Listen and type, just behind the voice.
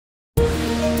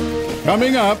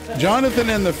Coming up, Jonathan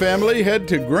and the family head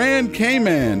to Grand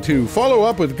Cayman to follow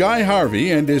up with Guy Harvey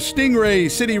and his Stingray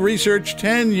City research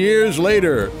 10 years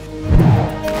later.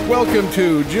 Welcome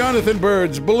to Jonathan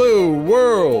Bird's Blue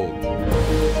World.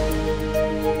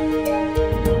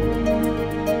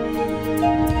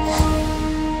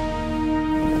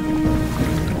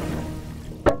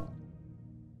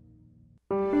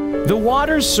 The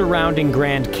waters surrounding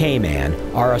Grand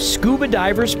Cayman are a scuba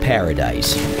diver's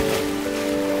paradise.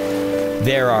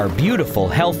 There are beautiful,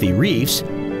 healthy reefs,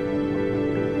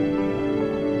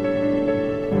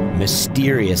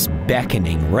 mysterious,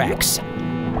 beckoning wrecks,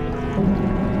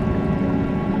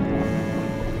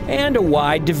 and a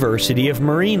wide diversity of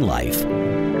marine life.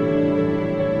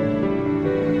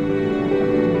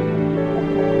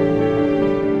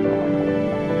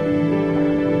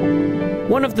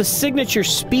 One of the signature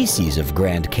species of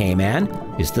Grand Cayman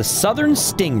is the southern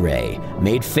stingray,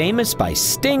 made famous by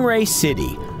Stingray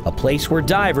City, a place where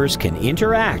divers can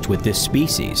interact with this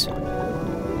species.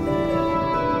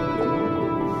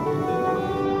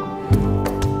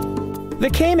 The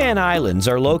Cayman Islands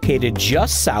are located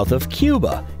just south of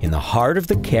Cuba, in the heart of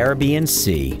the Caribbean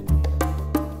Sea.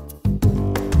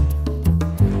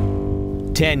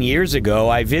 10 years ago,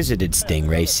 I visited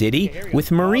Stingray City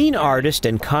with marine artist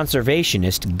and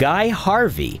conservationist Guy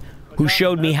Harvey, who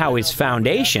showed me how his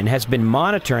foundation has been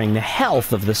monitoring the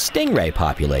health of the stingray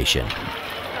population.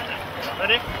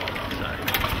 Ready?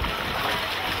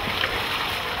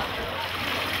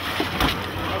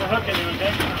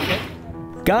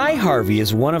 Guy Harvey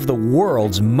is one of the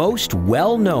world's most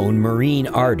well-known marine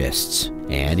artists,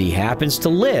 and he happens to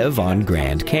live on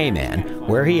Grand Cayman,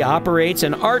 where he operates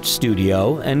an art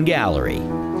studio and gallery.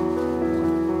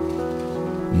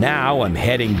 Now I'm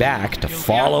heading back to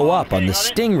follow up on the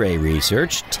stingray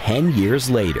research 10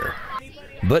 years later.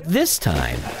 But this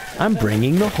time, I'm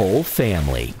bringing the whole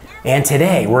family. And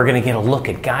today, we're going to get a look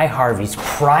at Guy Harvey's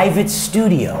private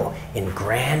studio in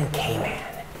Grand Cayman.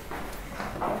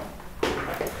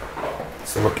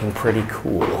 It's looking pretty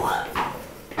cool.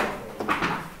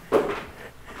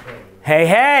 Hey,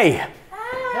 hey!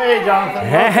 Hey, Jonathan.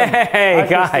 Hey,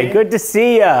 Guy, good to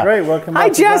see you. Great, welcome back. Hi,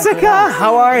 Jessica.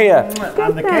 How are you?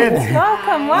 And the kids.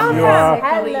 Welcome, welcome. You are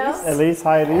Hello. Elise.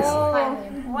 Hi, Elise.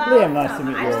 Liam, nice to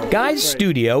meet you. Guy's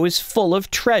studio is full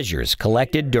of treasures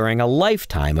collected during a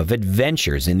lifetime of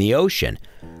adventures in the ocean,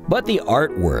 but the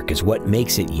artwork is what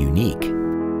makes it unique.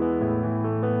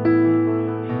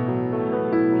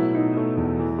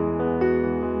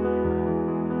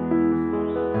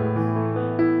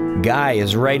 Guy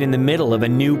is right in the middle of a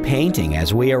new painting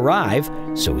as we arrive,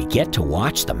 so we get to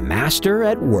watch the master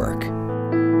at work.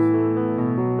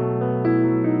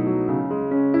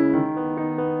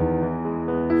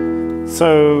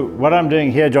 So what I'm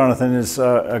doing here, Jonathan, is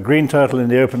a green turtle in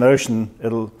the open ocean.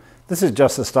 This is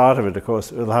just the start of it, of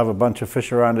course. It'll have a bunch of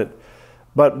fish around it.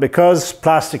 But because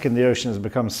plastic in the ocean has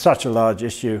become such a large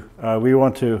issue, we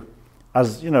want to,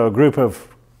 as you know, a group of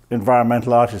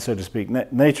environmental artists, so to speak,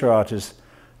 nature artists,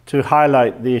 to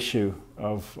highlight the issue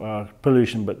of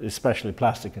pollution, but especially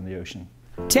plastic in the ocean.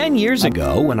 10 years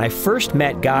ago, when I first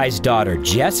met Guy's daughter,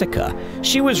 Jessica,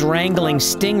 she was wrangling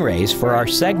stingrays for our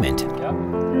segment.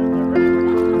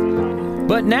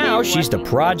 But now she's the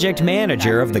project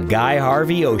manager of the Guy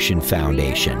Harvey Ocean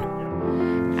Foundation.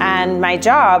 And my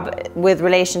job with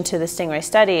relation to the stingray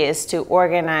study is to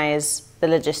organize the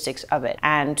logistics of it.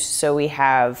 And so we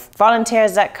have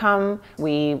volunteers that come,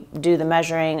 we do the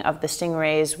measuring of the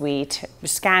stingrays, we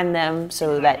scan them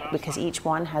so that, because each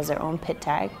one has their own pit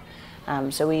tag.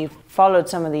 So we've followed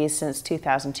some of these since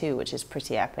 2002, which is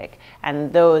pretty epic.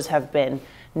 And those have been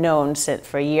known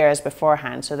for years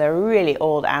beforehand, so they're really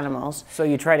old animals. So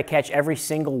you try to catch every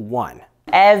single one?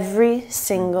 Every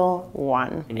single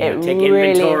one. And you take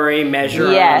inventory, measure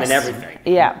them, and everything.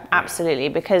 Yeah, absolutely,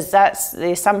 because that's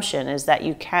the assumption, is that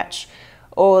you catch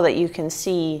all that you can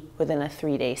see within a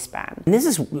 3-day span. And this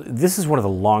is one of the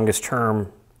longest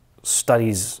term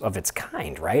studies of its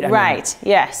kind, right? Right,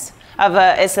 yes.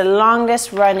 It's the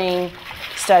longest running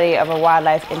study of a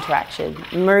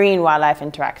marine wildlife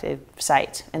interactive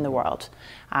site in the world,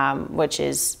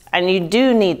 and you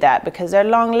do need that because they're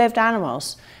long-lived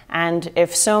animals. And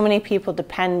if so many people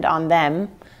depend on them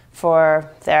for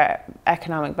their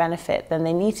economic benefit, then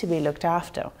they need to be looked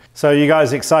after. So are you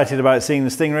guys excited about seeing the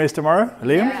stingrays tomorrow,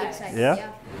 Liam?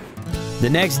 Yeah. The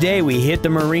next day, we hit the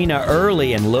marina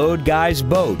early and load Guy's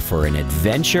boat for an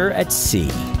adventure at sea.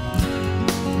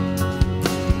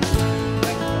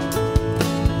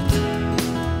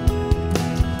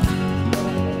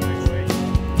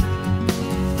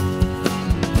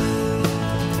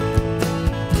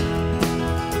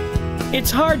 It's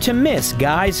hard to miss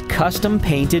Guy's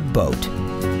custom-painted boat.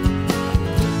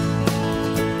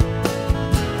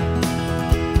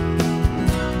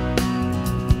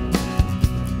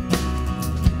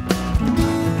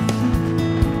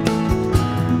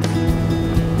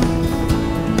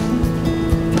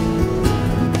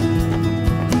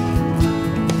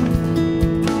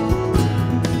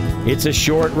 It's a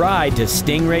short ride to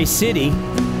Stingray City.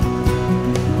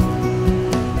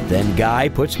 Then Guy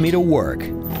puts me to work.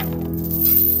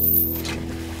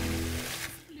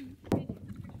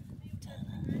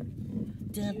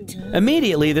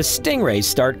 Immediately, the stingrays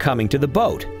start coming to the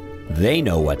boat. They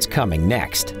know what's coming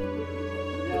next.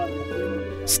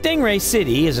 Stingray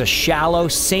City is a shallow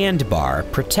sandbar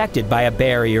protected by a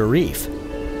barrier reef.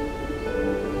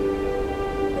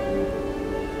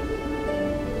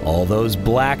 All those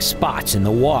black spots in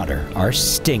the water are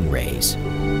stingrays.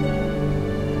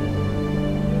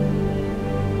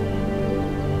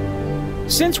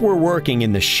 Since we're working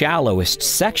in the shallowest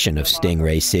section of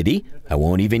Stingray City, I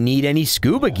won't even need any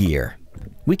scuba gear.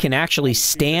 We can actually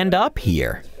stand up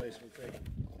here.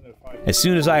 As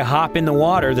soon as I hop in the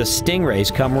water, the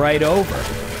stingrays come right over.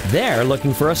 They're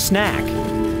looking for a snack.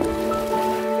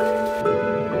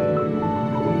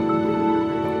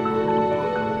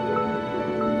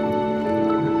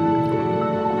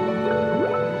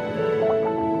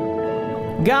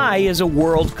 Guy is a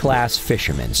world-class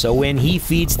fisherman, so when he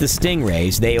feeds the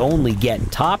stingrays, they only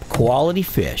get top-quality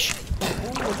fish.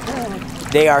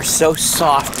 They are so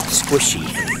soft and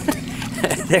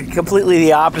squishy. They're completely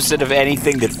the opposite of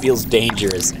anything that feels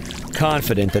dangerous.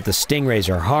 Confident that the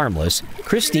stingrays are harmless,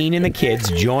 Christine and the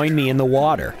kids join me in the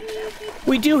water.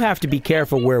 We do have to be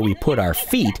careful where we put our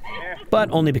feet, but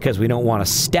only because we don't want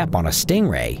to step on a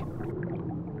stingray.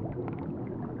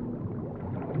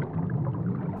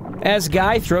 As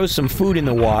Guy throws some food in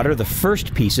the water, the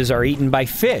first pieces are eaten by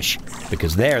fish,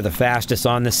 because they're the fastest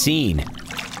on the scene.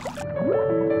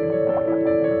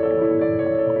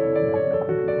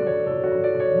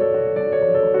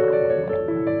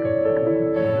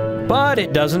 But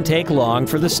it doesn't take long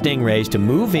for the stingrays to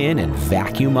move in and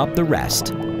vacuum up the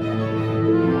rest.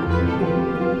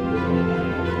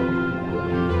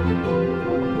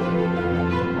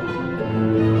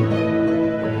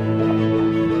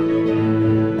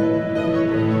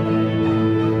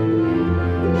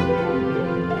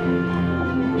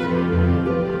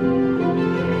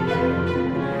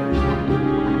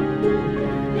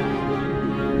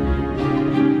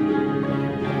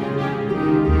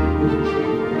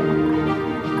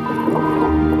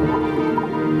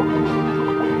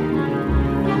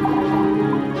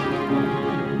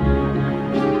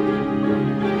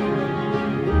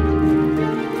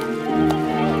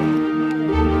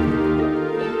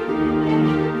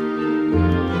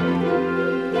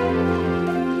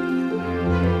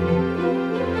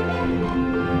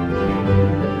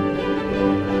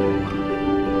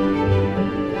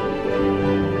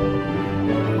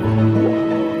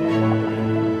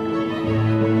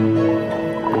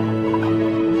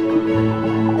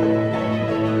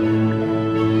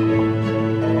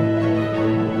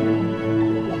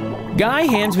 Guy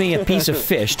hands me a piece of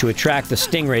fish to attract the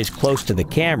stingrays close to the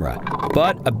camera,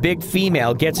 but a big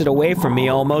female gets it away from me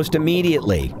almost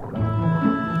immediately. Did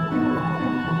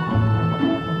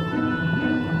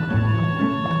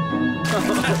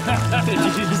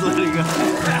you just let it go?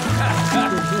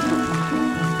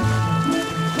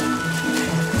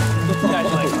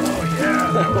 Guy's like, oh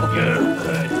yeah, that was good.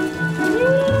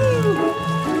 Woo!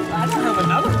 I don't have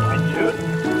another one,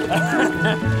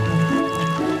 dude.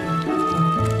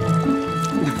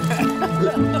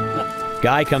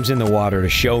 Guy comes in the water to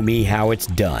show me how it's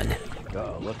done.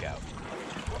 Oh, look out.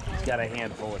 He's got a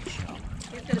handful of chum.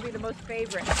 He's going to be the most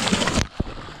favorite.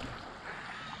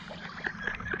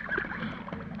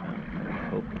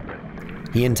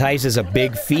 He entices a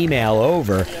big female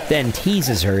over, then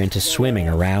teases her into swimming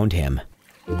around him.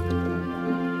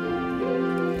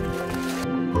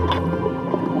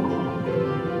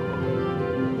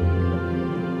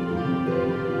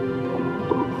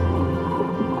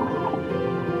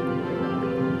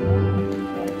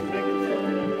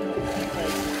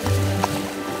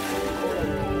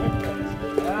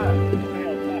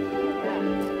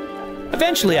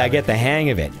 Eventually, I get the hang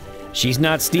of it. She's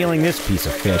not stealing this piece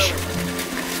of fish.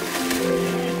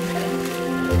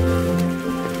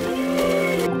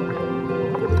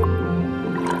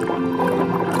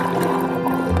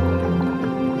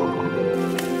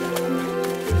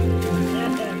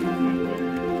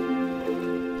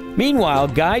 Meanwhile,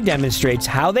 Guy demonstrates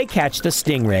how they catch the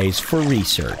stingrays for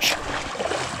research.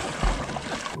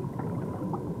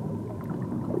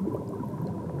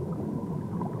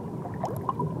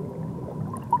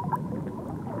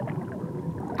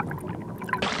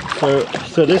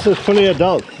 So this is fully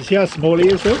adult. You see how small he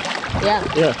is though? Yeah.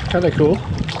 Yeah, kind of cool.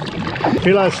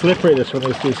 Feel how slippery this one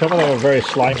is too. Some of them are very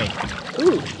slimy.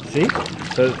 Ooh. See?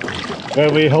 So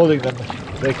when we're holding them,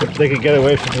 they can get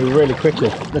away from you really quickly.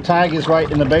 The tag is right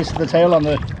in the base of the tail on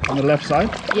the left side,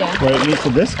 where it meets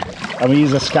the disc, and we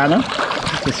use a scanner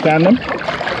to scan them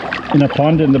in a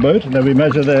pond in the boat, and then we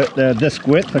measure their disc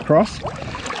width across,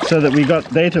 so that we got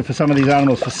data for some of these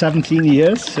animals for 17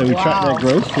 years. So we track their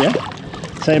growth. Yeah,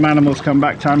 same animals come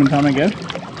back time and time again.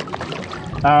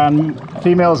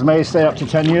 Females may stay up to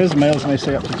 10 years, males may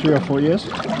stay up to 3 or 4 years,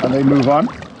 and they move on.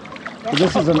 But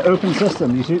this is an open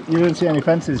system. You don't see any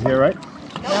fences here, right?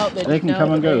 No, they can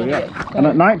come and go, yeah. And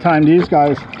at night time, these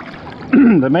guys,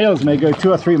 the males may go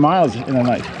 2 or 3 miles in a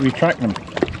night. We track them,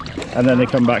 and then they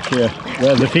come back here.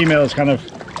 Whereas the females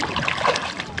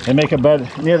they make a bed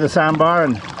near the sandbar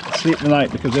and sleep the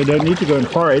night, because they don't need to go and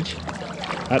forage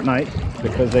at night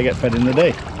because they get fed in the day.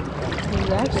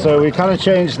 Exactly. So we kind of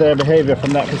changed their behavior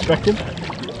from that perspective,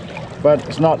 but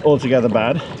it's not altogether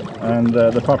bad, and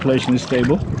the population is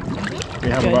stable. We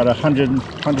have about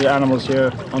 100 animals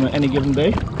here on any given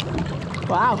day.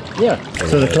 Wow. Yeah.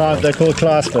 So they're called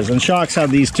claspers, and sharks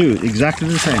have these too, exactly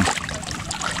the same.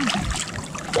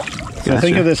 So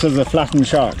think of this as a flattened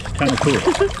shark. Kind of cool.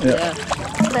 Yeah.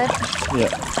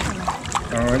 Yeah.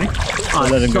 Alrighty.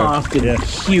 A let him go. soft and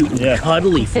cute and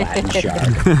cuddly flattened shark.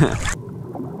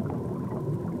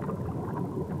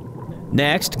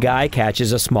 Next, Guy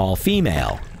catches a small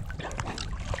female.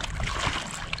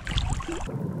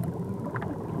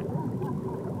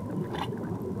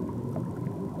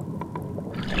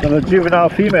 And the juvenile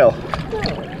female.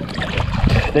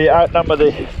 They outnumber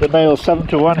the male 7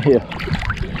 to 1 here.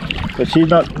 But she's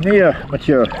not near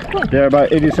mature. They're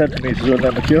about 80 centimeters when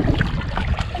they're mature.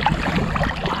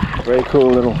 Very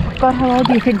cool little. About how old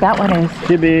do you think that one is?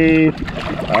 She'd be,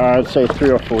 I'd say 3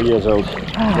 or 4 years old.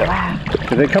 Oh, wow.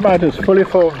 So they come out as fully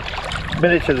formed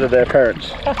miniatures of their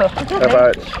parents.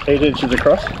 About 8 inches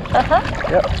across.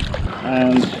 Yep.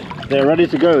 And they're ready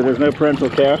to go. There's no parental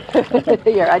care.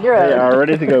 You're on your own. They are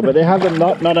ready to go, but they have them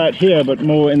not out here, but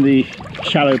more in the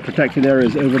shallow protected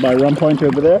areas over by Rum Point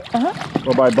over there,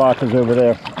 or by Barters over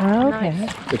there. Oh, okay.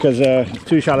 Because it's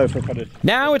too shallow for predators.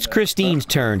 Now it's Christine's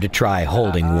turn to try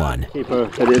holding one. Keep her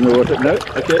head in the water. No,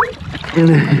 okay.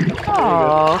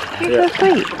 Oh, you're so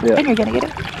sweet. Yeah. And you're gonna get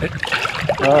it.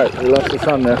 All right, we lost the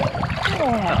sun there.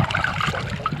 Yeah.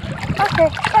 Okay.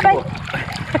 Bye bye.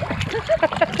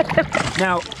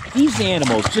 Now, these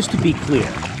animals, just to be clear,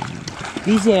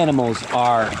 these animals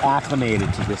are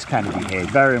acclimated to this kind of behavior.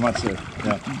 Very much so.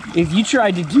 Yeah. If you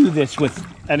tried to do this with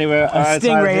Anywhere, a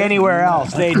stingray anywhere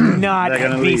else, they'd not They're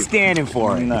gonna be leave. standing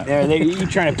for it. No. You're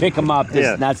trying to pick them up.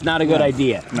 That's not a good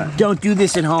idea. No. Don't do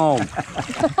this at home.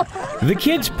 The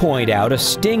kids point out a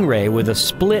stingray with a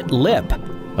split lip,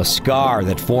 a scar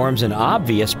that forms an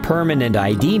obvious permanent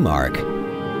ID mark.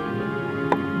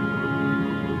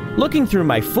 Looking through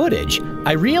my footage,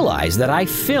 I realized that I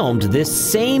filmed this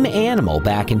same animal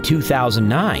back in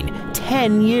 2009,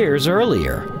 10 years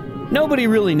earlier. Nobody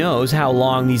really knows how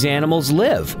long these animals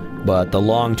live, but the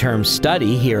long-term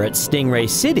study here at Stingray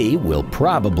City will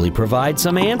probably provide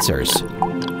some answers.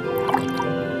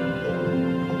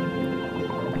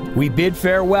 We bid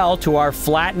farewell to our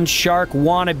flattened shark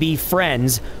wannabe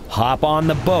friends, hop on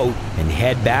the boat, and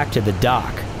head back to the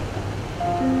dock.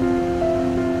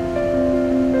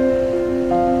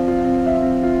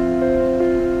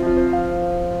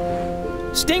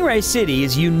 Stingray City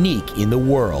is unique in the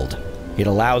world. It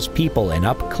allows people an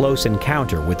up-close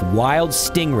encounter with wild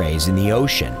stingrays in the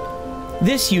ocean.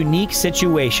 This unique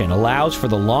situation allows for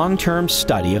the long-term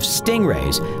study of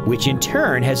stingrays, which in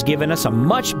turn has given us a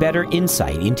much better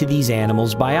insight into these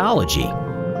animals' biology.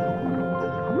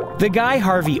 The Guy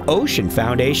Harvey Ocean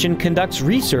Foundation conducts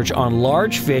research on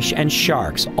large fish and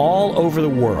sharks all over the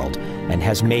world and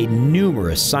has made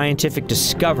numerous scientific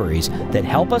discoveries that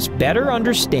help us better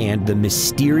understand the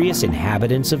mysterious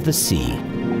inhabitants of the sea.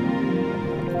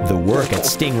 The work at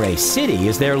Stingray City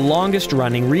is their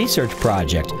longest-running research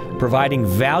project, providing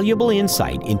valuable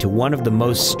insight into one of the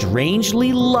most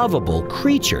strangely lovable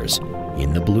creatures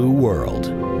in the blue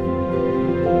world.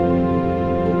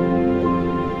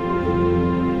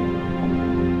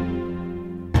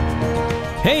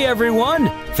 Hey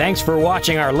everyone! Thanks for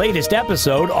watching our latest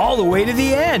episode all the way to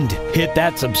the end. Hit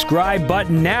that subscribe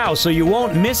button now so you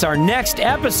won't miss our next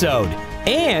episode.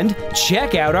 And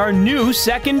check out our new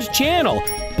second channel,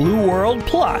 Blue World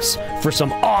Plus, for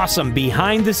some awesome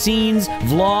behind-the-scenes,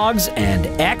 vlogs, and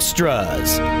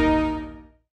extras.